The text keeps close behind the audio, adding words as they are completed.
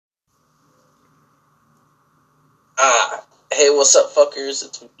Hey, what's up, fuckers?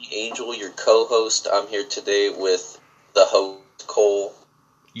 It's me, Angel, your co-host. I'm here today with the host, Cole,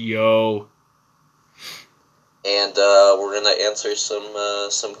 Yo. and we're gonna answer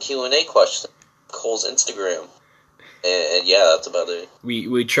some Q&A questions. Cole's Instagram, and yeah, that's about it.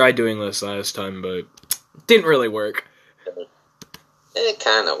 We tried doing this last time, but didn't really work. It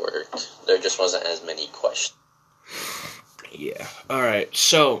kind of worked. There just wasn't as many questions. Yeah. Alright,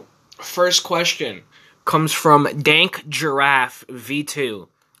 so, first question comes from Dank Giraffe V2.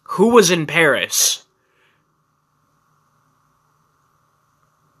 Who was in Paris?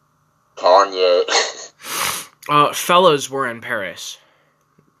 Kanye. Fellows were in Paris.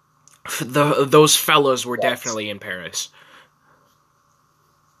 Those fellows were definitely in Paris.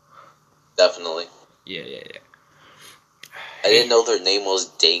 Definitely. Yeah. I didn't know their name was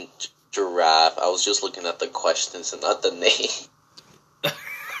Dank Giraffe. I was just looking at the questions and not the name.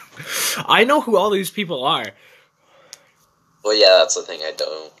 I know who all these people are. Well, yeah, that's the thing. I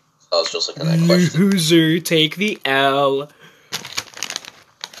don't. I was just looking at questions. Loser, take the L.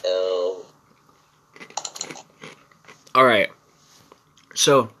 L. Alright.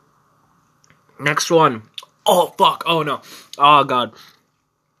 So, next one. Oh, fuck. Oh, no. Oh, God.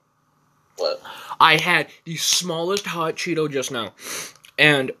 What? I had the smallest hot Cheeto just now.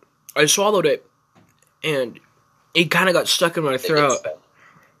 And I swallowed it. And it kind of got stuck in my throat.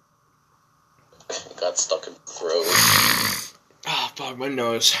 It got stuck in the throat. Oh, fuck, my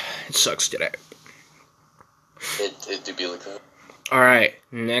nose. It sucks today. It do be like that. Alright,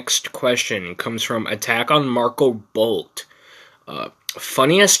 next question comes from Attack on Marco Bolt.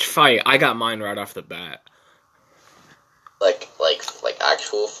 Funniest fight. I got mine right off the bat. Like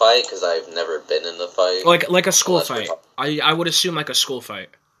actual fight, because I've never been in a fight. Like a school fight. I would assume like a school fight.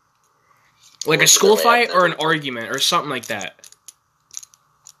 Like a school fight or an argument or something like that.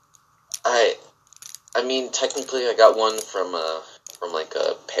 I mean, technically, I got one from like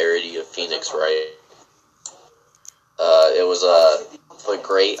a parody of Phoenix Wright. It was the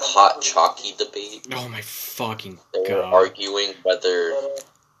Great Hot Chalky debate. Oh my fucking God! They were God. arguing whether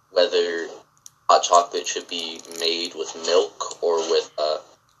hot chocolate should be made with milk or with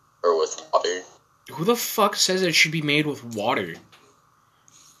water. Who the fuck says it should be made with water?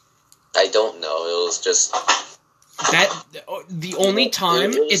 I don't know. It was just that the only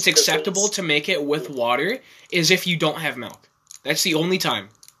time it's acceptable to make it with water is if you don't have milk. That's the only time.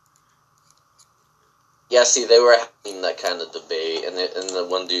 Yeah, see, they were having that kind of debate, and the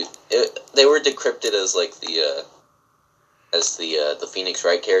one dude, they were decrypted as like the Phoenix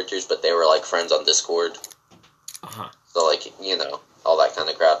Wright characters, but they were like friends on Discord. So like, you know, all that kind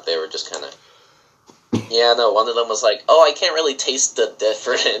of crap. They were just kind of. Yeah, no, one of them was like, oh, I can't really taste the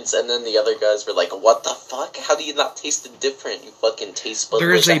difference. And then the other guys were like, what the fuck? How do you not taste the difference? You fucking taste buds.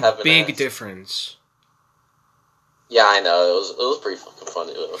 There's a big difference. Yeah, I know. It was pretty fucking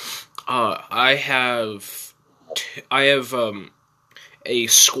funny, though. I have a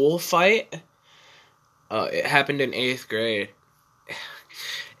school fight. It happened in 8th grade.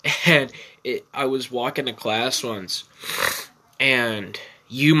 And I was walking to class once. And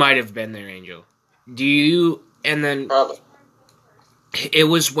you might have been there, Angel. Do you? And then probably. It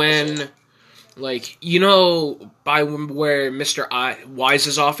was when, like, you know, by where Mr.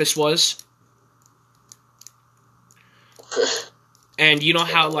 Wise's office was, and you know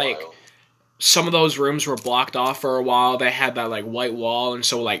how like some of those rooms were blocked off for a while. They had that like white wall, and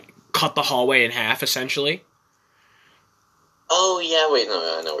so like cut the hallway in half essentially. Oh yeah, wait,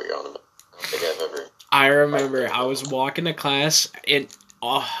 no, I know what you're on about. I don't think I've ever. I remember I was walking to class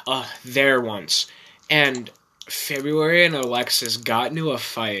there once, and February and Alexis got into a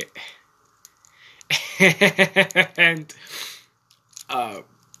fight, and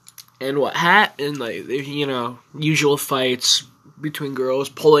what happened, like, you know, usual fights between girls,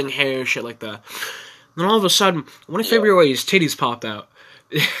 pulling hair, shit like that. Then all of a sudden, one of February's titties popped out.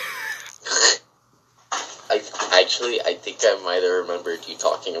 I think I might have remembered you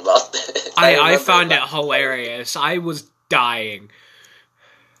talking about that. I found it hilarious. I was dying.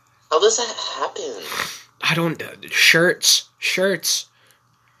 How does that happen? I don't... Shirts.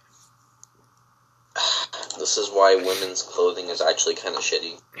 This is why women's clothing is actually kind of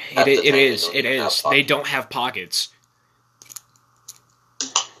shitty. It is. They don't have pockets.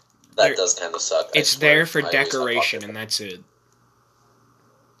 That does kind of suck. It's there for decoration, and that's it.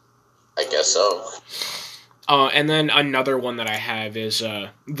 I guess so. And then another one that I have is I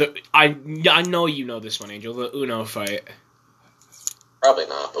know you know this one, Angel, the Uno fight. Probably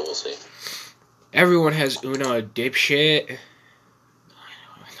not, but we'll see. Everyone has Uno, dipshit.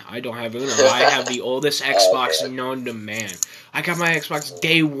 I don't have Uno. I have the oldest Xbox known to man. I got my Xbox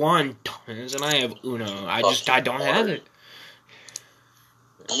day one, and I have Uno. I don't have it.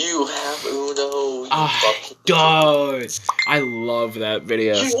 You have Uno. Dude, I love that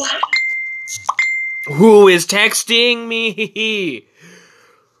video. Who is texting me?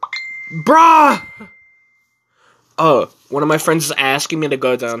 Bruh! Oh, one of my friends is asking me to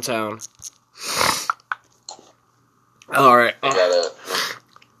go downtown. Alright.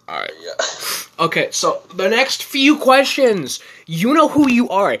 Alright. Okay, so the next few questions. You know who you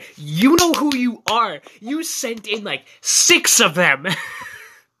are. You know who you are. You sent in like 6 of them.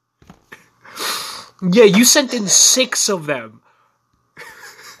 Yeah, you sent in 6 of them.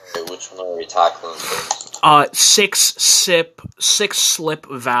 Okay, which one are we tackling first? 6 slip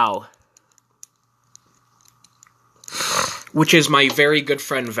Val. Which is my very good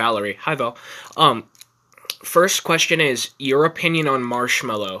friend Valerie. Hi, Val. First question is your opinion on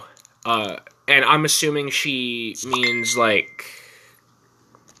Marshmello. And I'm assuming she means like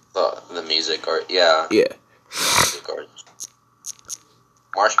the music art. Yeah. Yeah. Music art.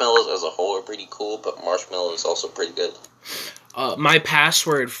 Marshmallows as a whole are pretty cool, but Marshmello is also pretty good. My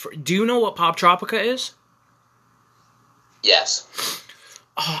password. Do you know what Pop Tropica is? Yes.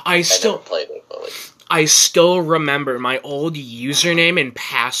 I never played it, but like. I still remember my old username and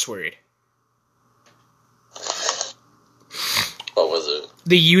password. What was it?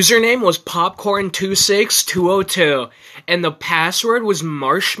 The username was Popcorn26202, and the password was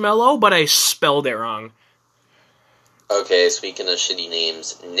Marshmello, but I spelled it wrong. Okay, speaking of shitty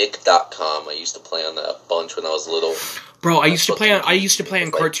names, Nick.com. I used to play on that a bunch when I was little. Bro, I used to play on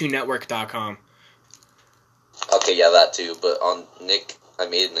CartoonNetwork.com. Okay, yeah, that too. But on Nick, I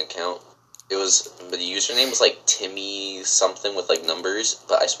made an account. But the username was like Timmy something with like numbers,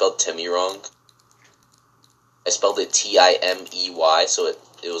 but I spelled Timmy wrong. I spelled it Timey, so it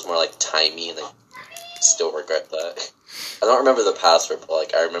was more like Timey, and I still regret that. I don't remember the password, but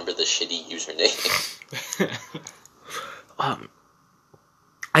like I remember the shitty username.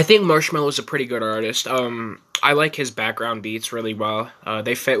 I think Marshmello is a pretty good artist. I like his background beats really well.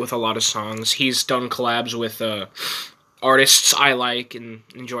 They fit with a lot of songs. He's done collabs with artists I like and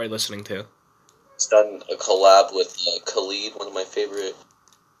enjoy listening to. He's done a collab with Khalid, one of my favorite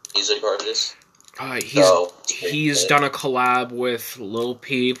music artists. He's done a collab with Lil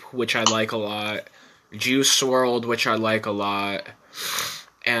Peep, which I like a lot. Juice WRLD, which I like a lot.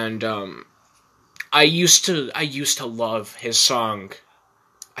 And I used to love his song.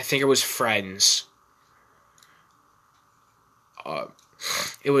 I think it was Friends.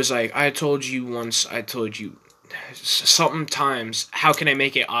 It was like, I told you once, I told you sometimes, how can I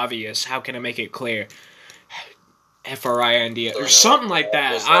make it obvious? How can I make it clear? FRIND, or something like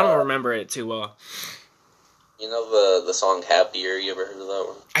that. I don't remember it too well. You know the song Happier? You ever heard of that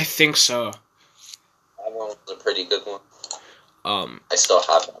one? I think so. That one was a pretty good one. I still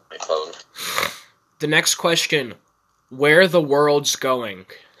have it on my phone. The next question, where the world's going?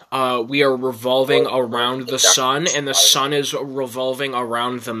 We are revolving around the sun, and the sun is revolving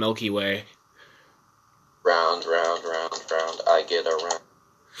around the Milky Way. Round, I get around.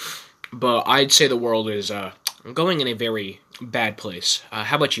 But I'd say the world is going in a very bad place.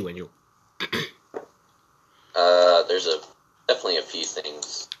 How about you, Angel? There's definitely a few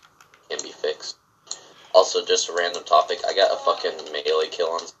things can be fixed. Also, just a random topic, I got a fucking melee kill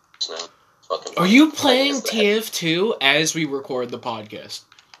on now. Are you playing TF2 as we record the podcast?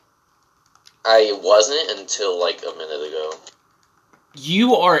 I wasn't until like a minute ago.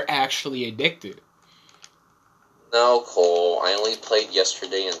 You are actually addicted. No, Cole, I only played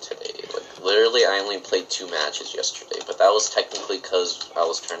yesterday and today. Like, literally, I only played 2 matches yesterday, but that was technically because I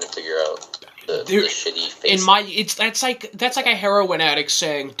was trying to figure out the shitty face. That's like a heroin addict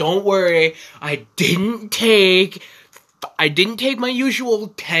saying, "Don't worry, I didn't take my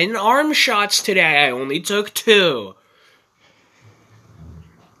usual 10 arm shots today. I only took 2."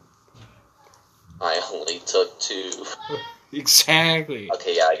 I only took 2. Exactly.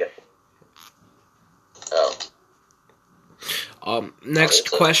 Okay, yeah, I get it. Oh. Next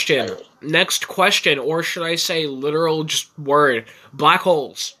question. Next question, or should I say literal just word. Black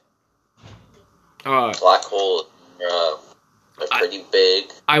holes. Black holes are pretty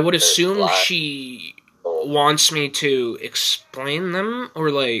big. I would assume she wants me to explain them,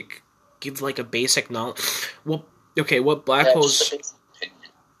 or like give like a basic knowledge. Well, okay, what black holes...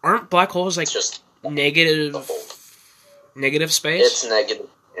 Aren't black holes like just negative space? It's negative.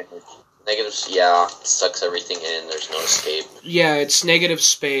 Negative, yeah, sucks everything in, there's no escape. Yeah, it's negative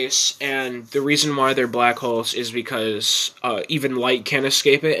space, and the reason why they're black holes is because even light can't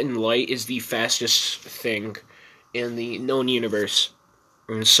escape it, and light is the fastest thing in the known universe.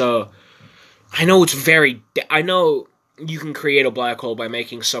 And so, I know you can create a black hole by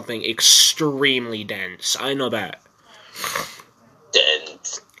making something extremely dense. I know that.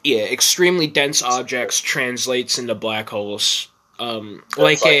 Dense? Yeah, extremely dense objects translates into black holes.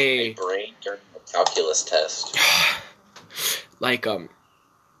 Like a brain during a calculus test. I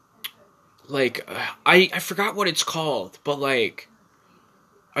forgot what it's called, but like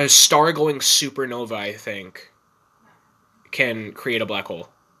a star-going supernova, I think, can create a black hole.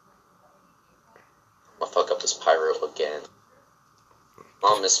 I'll fuck up this Pyro again.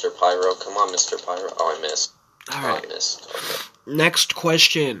 Come on, Mr. Pyro. Come on, Mr. Pyro. Oh, I missed. Alright. I missed. Okay. Next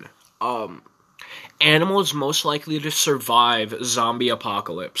question. Animals most likely to survive zombie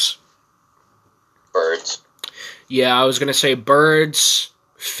apocalypse. Birds. Yeah, I was gonna say birds,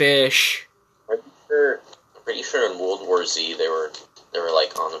 fish. I'm pretty sure in World War Z they were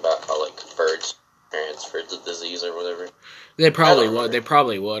like on about how like birds transferred the disease or whatever. They probably would. They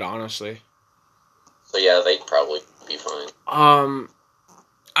probably would, honestly. So yeah, they'd probably be fine.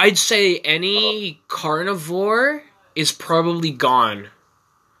 I'd say any carnivore is probably gone.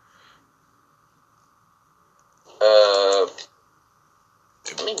 I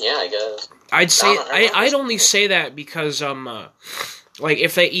mean, yeah, I guess. I'd say I'd only say that because like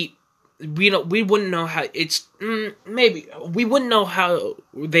if they eat, we wouldn't know how it's maybe we wouldn't know how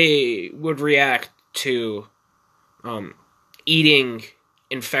they would react to eating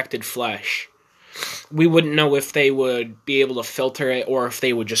infected flesh. We wouldn't know if they would be able to filter it or if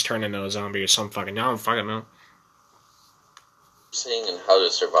they would just turn into a zombie or something fucking. I don't fucking know. Saying in How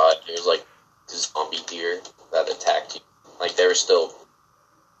to Survive, there's like zombie deer that attacked you. Like they were still.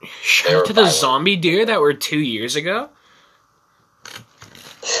 Shout out to the zombie deer that were 2 years ago.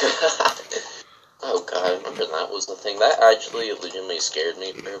 Oh god, I remember that was the thing. That actually legitimately scared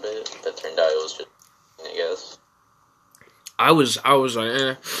me for a bit. But turned out it was just, I guess. I was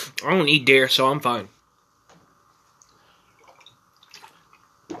like, I don't eat deer, so I'm fine.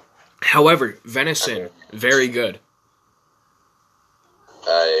 However, venison, very good.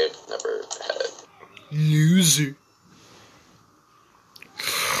 I've never had it. Loser.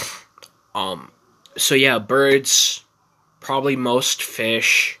 So yeah, birds, probably most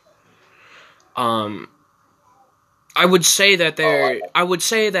fish. I would say that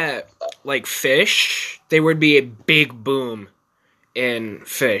like fish, there would be a big boom in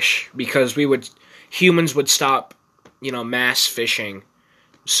fish because humans would stop, mass fishing.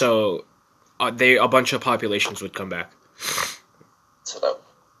 So a bunch of populations would come back.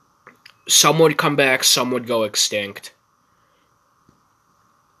 Some would come back, some would go extinct.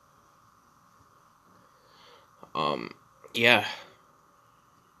 Yeah.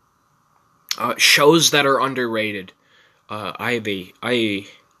 Shows that are underrated. I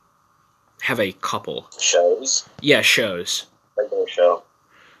have a couple. Shows? Yeah, shows. Regular show.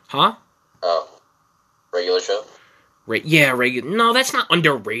 Huh? Oh. Regular show? Yeah, regular. No, that's not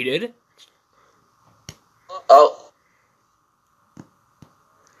underrated. Oh.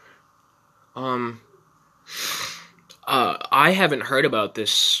 I haven't heard about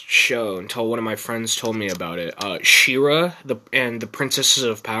this show until one of my friends told me about it. She-Ra and the Princesses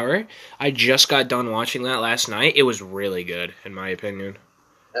of Power. I just got done watching that last night. It was really good, in my opinion.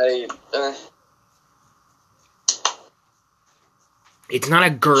 It's not a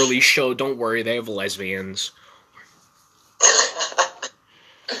girly show, don't worry, they have lesbians.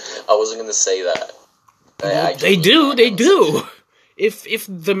 I wasn't gonna say that. They do! If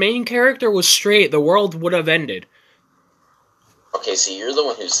the main character was straight, the world would have ended. Okay, so you're the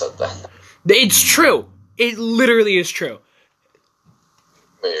one who said that. It's true. It literally is true.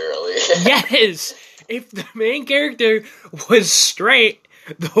 Wait, really? Yes! If the main character was straight,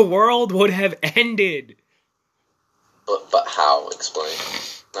 the world would have ended. But how? Explain.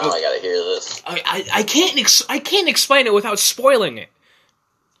 Now I gotta hear this. I can't explain it without spoiling it.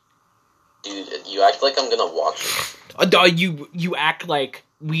 Dude, you act like I'm gonna watch it. You act like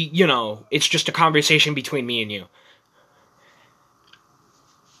it's just a conversation between me and you.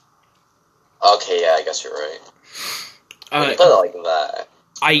 Okay, yeah, I guess you're right. Put it like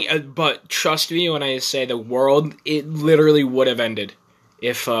that. But trust me when I say the world, it literally would have ended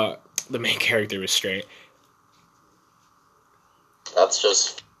if the main character was straight. That's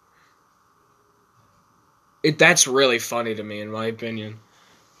just... That's really funny to me, in my opinion.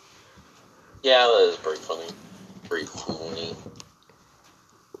 Yeah, that is pretty funny. Pretty funny.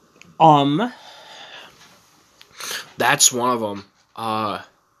 That's one of them.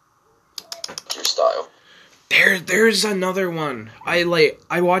 Your style. There's another one. I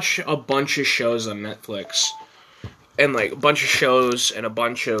watch a bunch of shows on Netflix. And a bunch of shows and a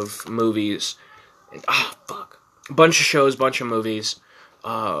bunch of movies. And, fuck. A bunch of shows, bunch of movies.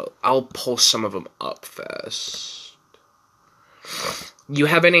 I'll pull some of them up fast. You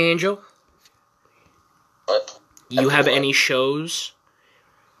have any, Angel? What? You have any shows?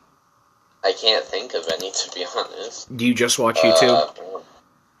 I can't think of any, to be honest. Do you just watch YouTube?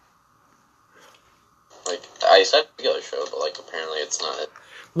 Like, I said regular show, but, like, apparently it's not.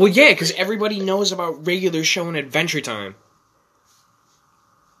 Well, yeah, because everybody knows about Regular Show and Adventure Time.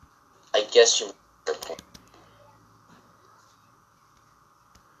 I guess you... I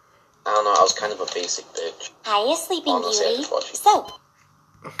don't know, I was kind of a basic bitch. Hiya, Sleeping Honestly, Beauty. I just watch it. So,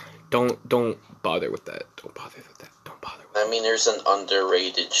 Don't bother with that. Don't bother with that. I mean, there's an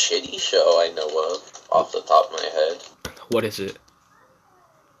underrated shitty show I know of, off the top of my head. What is it?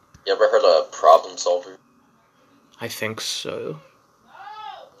 You ever heard of Problem Solver? I think so.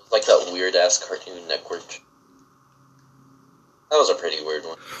 Like that weird-ass Cartoon Network. That was a pretty weird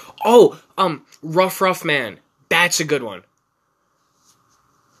one. Oh, Rough Man. That's a good one.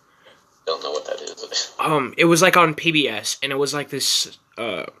 Don't know what that is. It was like on PBS, and it was like this,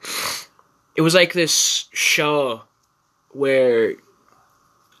 show where,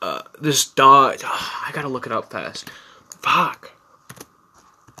 this dog, I gotta look it up fast. Fuck.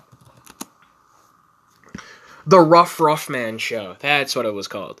 The Rough Man show. That's what it was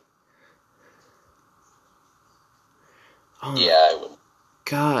called. Oh, yeah, I would.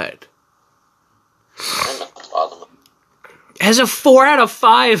 God. I'm not the bottom. It has a 4 out of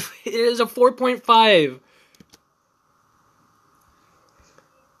 5. It is a 4.5.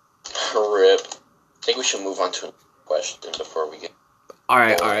 Rip. I think we should move on to a question before we get...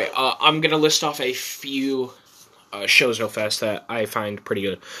 Alright. I'm gonna list off a few shows real fast that I find pretty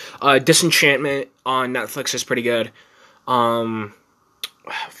good. Disenchantment on Netflix is pretty good.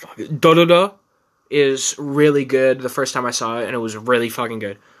 Da is really good the first time I saw it, and it was really fucking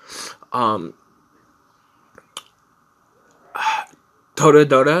good.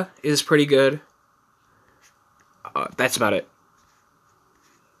 Dota is pretty good. That's about it.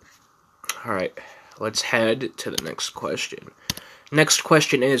 Alright, let's head to the next question. Next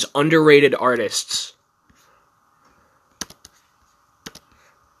question is underrated artists.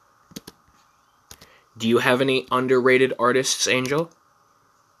 Do you have any underrated artists, Angel?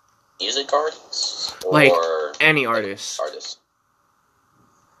 Music artists? Or like, any artist. Artists.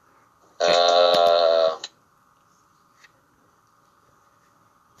 Are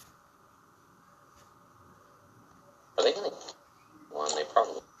they gonna... One, they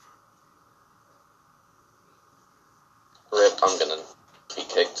probably... Rip, I'm gonna be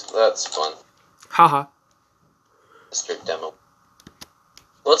kicked. That's fun. Haha. Mr. Demo.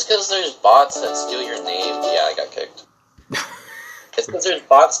 Well, it's because there's bots that steal your name. Yeah, I got kicked. It's because there's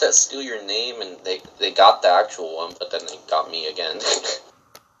bots that steal your name, and they got the actual one, but then they got me again.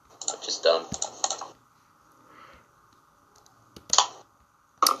 Which is dumb.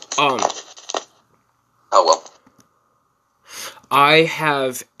 Oh well. I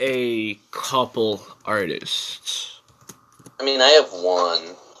have a couple artists. I mean, I have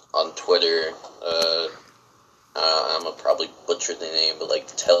one on Twitter. I'm gonna probably butcher the name, but like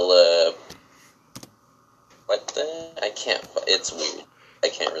what the? I can't. It's weird. I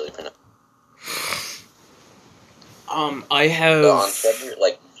can't really pronounce. I have. On Twitter,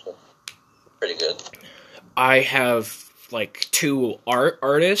 like, pretty good. I have like 2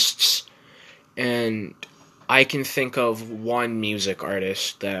 artists, and I can think of one music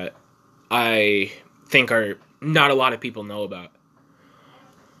artist that I think not a lot of people know about.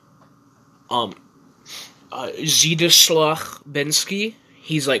 Zdzisław Benski.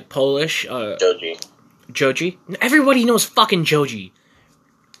 He's like Polish. Joji. Everybody knows fucking Joji.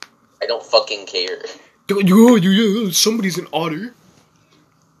 I don't fucking care. Yeah, somebody's an otter.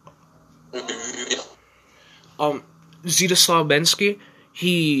 Zdzisław Benski.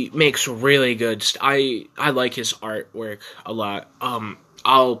 He makes really good. I like his artwork a lot.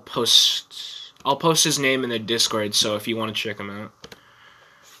 I'll post his name in the Discord, so if you want to check him out.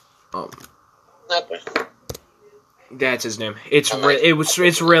 That's his name. It's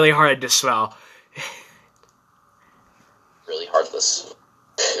really hard to spell. Really heartless.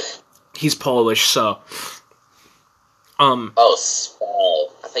 He's Polish, so. Oh,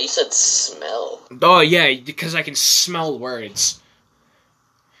 spell. I thought you said smell. Oh yeah, because I can smell words.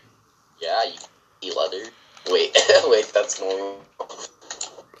 Yeah, you eat leather. Wait, that's normal.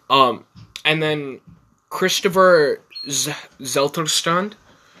 And then Christopher Zelterstrand.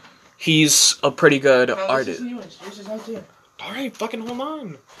 He's a pretty good artist. Alright, fucking hold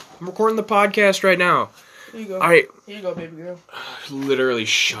on. I'm recording the podcast right now. Here you go. Alright. Here you go, baby girl. Literally,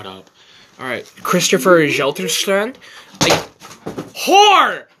 shut up. Alright, Christopher Zelterstrand.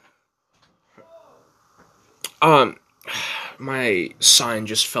 Whore! My sign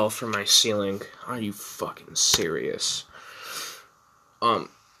just fell from my ceiling. Are you fucking serious?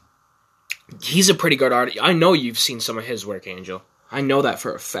 He's a pretty good artist. I know you've seen some of his work, Angel. I know that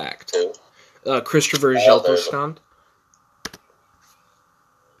for a fact. Who? Christopher Gelterstrand.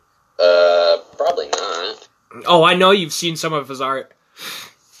 Probably not. Oh, I know you've seen some of his art.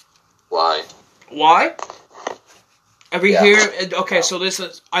 Why? Every year... Okay, so this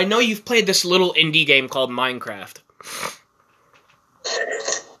is... I know you've played this little indie game called Minecraft.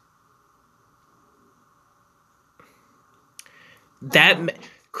 That...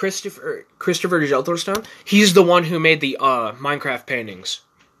 Christopher Gelterstone, he's the one who made the Minecraft paintings.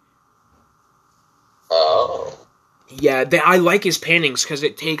 Oh. Yeah, I like his paintings because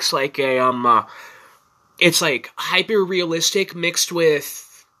it takes like a it's like hyper realistic mixed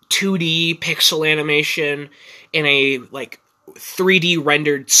with 2D pixel animation in a like 3D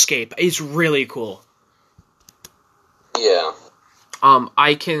rendered scape. It's really cool. Yeah.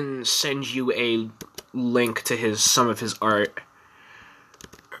 I can send you a link to some of his art.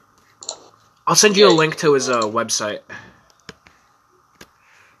 I'll send you a link to his website.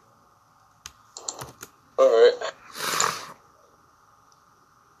 Alright.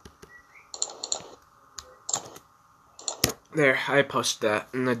 There, I posted that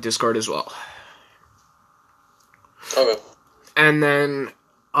in the Discord as well. Okay. And then,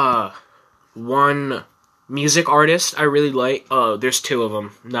 one music artist I really like. There's two of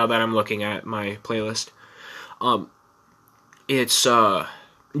them now that I'm looking at my playlist. It's,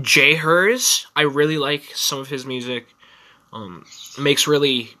 Jay Hers. I really like some of his music. Makes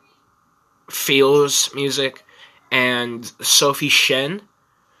really feels music. And Sophie Shen.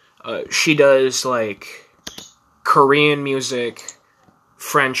 She does, like, Korean music,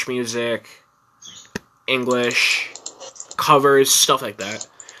 French music, English, covers, stuff like that.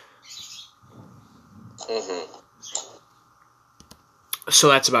 Mm-hmm. So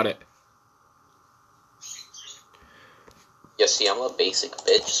that's about it. Yeah, see, I'm a basic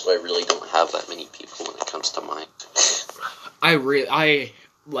bitch, so I really don't have that many people when it comes to mine. I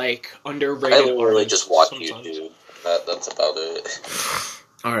like underrated. I literally just watch YouTube. That's about it.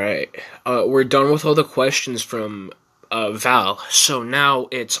 Alright, we're done with all the questions from Val, so now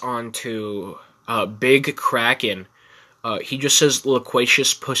it's on to Big Kraken. He just says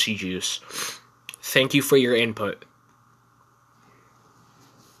loquacious pussy juice. Thank you for your input.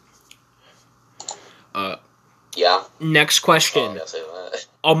 Yeah. Next question.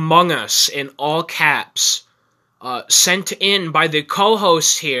 Among Us, in all caps, sent in by the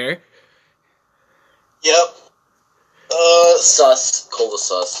co-host here. Yep. Sus. Cole is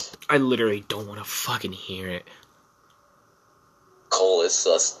sus. I literally don't want to fucking hear it. Cole is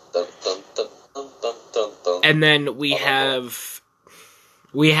sus. Dun, dun, dun, dun, dun, dun, dun. And then we have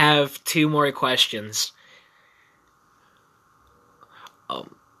two more questions.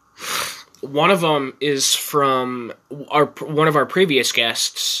 One of them is from one of our previous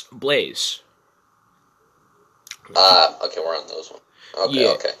guests, Blaze. Okay, we're on those ones. Okay, yeah.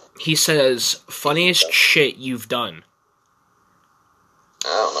 Okay. He says, funniest shit you've done.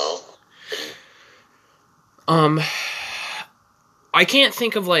 I don't know. I can't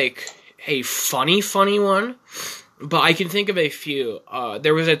think of, like, a funny one, but I can think of a few.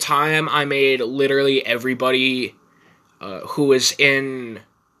 There was a time I made literally everybody who was in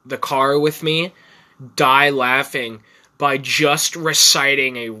the car with me die laughing by just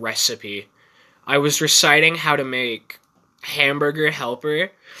reciting a recipe. I was reciting how to make hamburger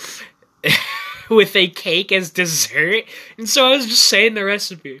helper with a cake as dessert, and so I was just saying the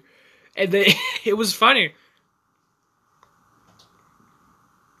recipe, and then it was funny.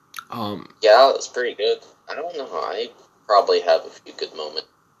 Yeah, that's pretty good. I don't know. I probably have a few good moments.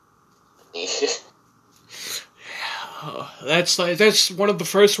 That's one of the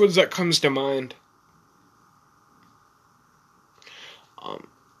first ones that comes to mind.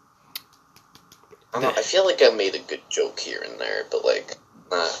 I feel like I made a good joke here and there, but like,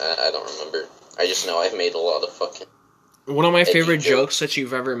 I don't remember. I just know I've made a lot of fucking. One of my favorite jokes that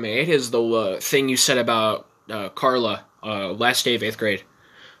you've ever made is the thing you said about Carla last day of 8th grade.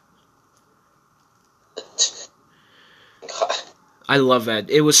 God. I love that.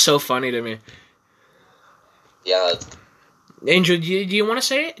 It was so funny to me. Yeah. Angel, do you want to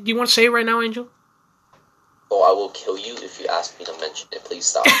say it? Do you want to say it right now, Angel? Oh, I will kill you if you ask me to mention it. Please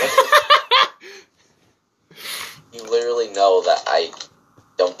stop. You literally know that I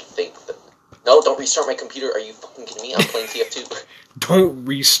don't think that... No, don't restart my computer. Are you fucking kidding me? I'm playing TF2. Don't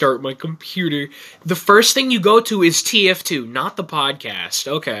restart my computer. The first thing you go to is TF2, not the podcast.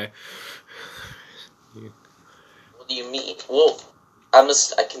 Okay. What do you mean? Well, I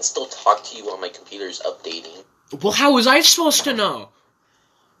can still talk to you while my computer's updating. Well, how was I supposed to know?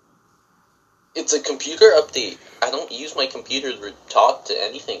 It's a computer update. I don't use my computer to talk to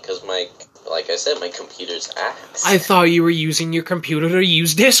anything because like I said, my computer's ass. I thought you were using your computer to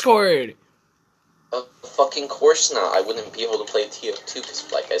use Discord. Of fucking course not. I wouldn't be able to play TF2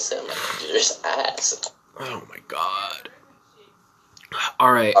 because, like I said, my computer's ass. Oh my god.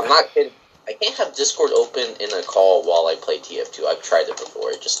 Alright. I'm not kidding. I can't have Discord open in a call while I play TF2. I've tried it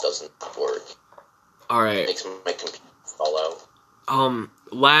before. It just doesn't work. Alright. It makes my computer fall out.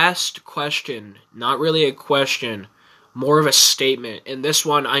 Last question. Not really a question. More of a statement. And this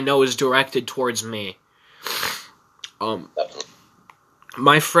one I know is directed towards me.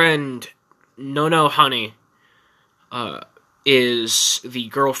 My friend, No Honey, is the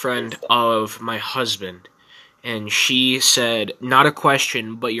girlfriend of my husband. And she said, not a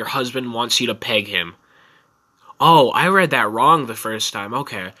question, but your husband wants you to peg him. Oh, I read that wrong the first time.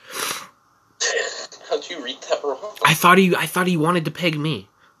 Okay. How'd you read that wrong? I thought he wanted to peg me.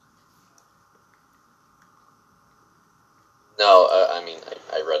 No,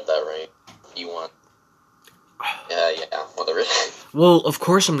 I read that right. You want... Yeah, whatever. Well, of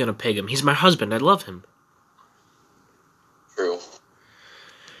course I'm gonna peg him. He's my husband. I love him. True.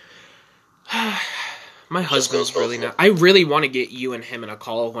 My husband's really not... I really want to get you and him in a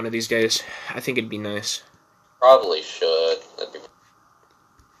call one of these days. I think it'd be nice. Probably should.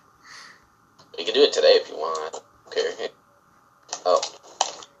 You can do it today if you want. Okay. Oh.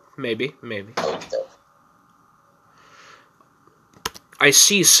 Maybe. Okay. I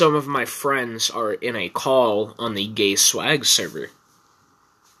see some of my friends are in a call on the Gay Swag server.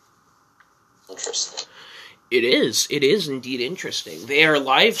 Interesting. It is indeed interesting. They are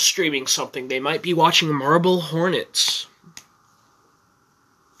live streaming something. They might be watching Marble Hornets.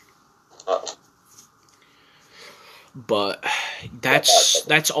 Oh. But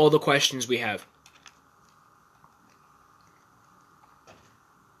that's all the questions we have.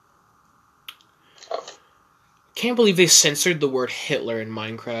 Oh. Can't believe they censored the word Hitler in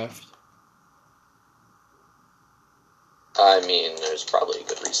Minecraft. I mean, there's probably a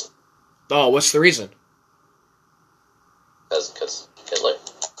good reason. Oh, what's the reason? Because Hitler.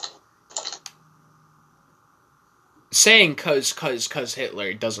 Saying cause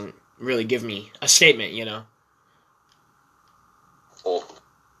Hitler doesn't really give me a statement, you know? Well,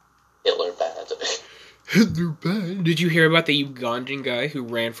 Hitler bad. Hitler bad. Did you hear about the Ugandan guy who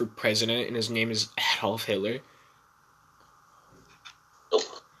ran for president and his name is Adolf Hitler? Nope.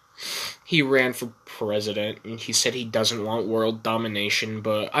 He ran for president and he said he doesn't want world domination,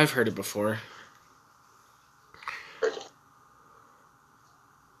 but I've heard it before. Heard it.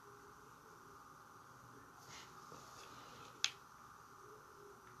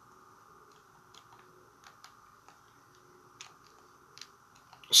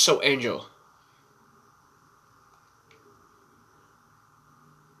 So, Angel.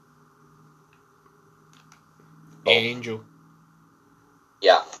 Oh. Angel.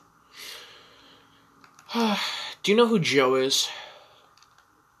 Yeah. Do you know who Joe is?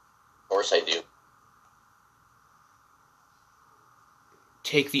 Of course I do.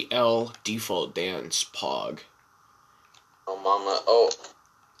 Take the L, default dance, Pog. Oh, mama.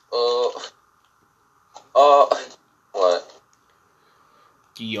 What?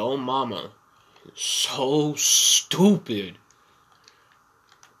 Yo mama. So stupid.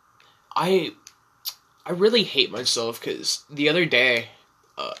 I really hate myself because the other day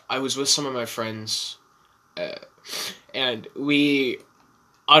I was with some of my friends and we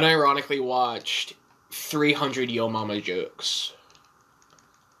unironically watched 300 Yo Mama jokes.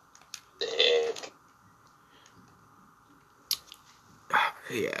 Dick.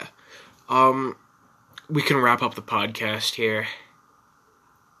 Yeah. We can wrap up the podcast here.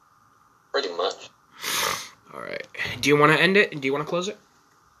 Pretty much. Alright. Do you want to end it? Do you want to close it?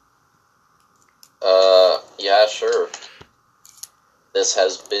 Yeah, sure. This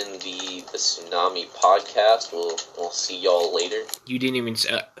has been the Tsunami Podcast. We'll see y'all later. You didn't even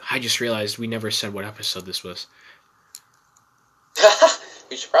say... I just realized we never said what episode this was.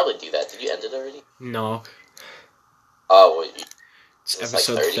 We should probably do that. Did you end it already? No. Oh, wait. It's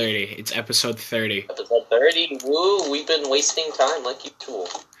episode like 30. It's episode 30. Episode 30? Woo, we've been wasting time like you tool.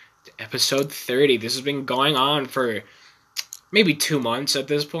 Episode 30. This has been going on for maybe 2 months at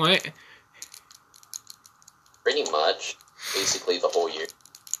this point. Pretty much. Basically the whole year.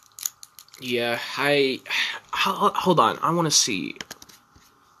 Yeah, hold on. I want to see.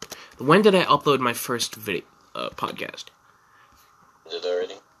 When did I upload my first video podcast? Did it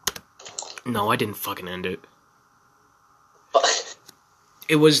already? No, I didn't fucking end it.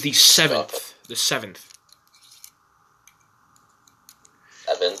 It was the 7th. The 7th.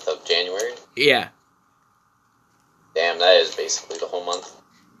 7th of January? Yeah. Damn, that is basically the whole month.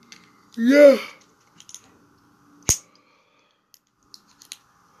 Yeah.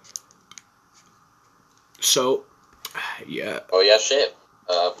 So, yeah. Oh, yeah, shit.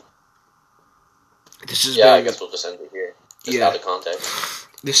 This has been, I guess we'll just end it here. Just out of context.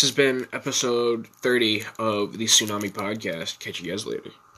 This has been episode 30 of the Tsunami Podcast. Catch you guys later.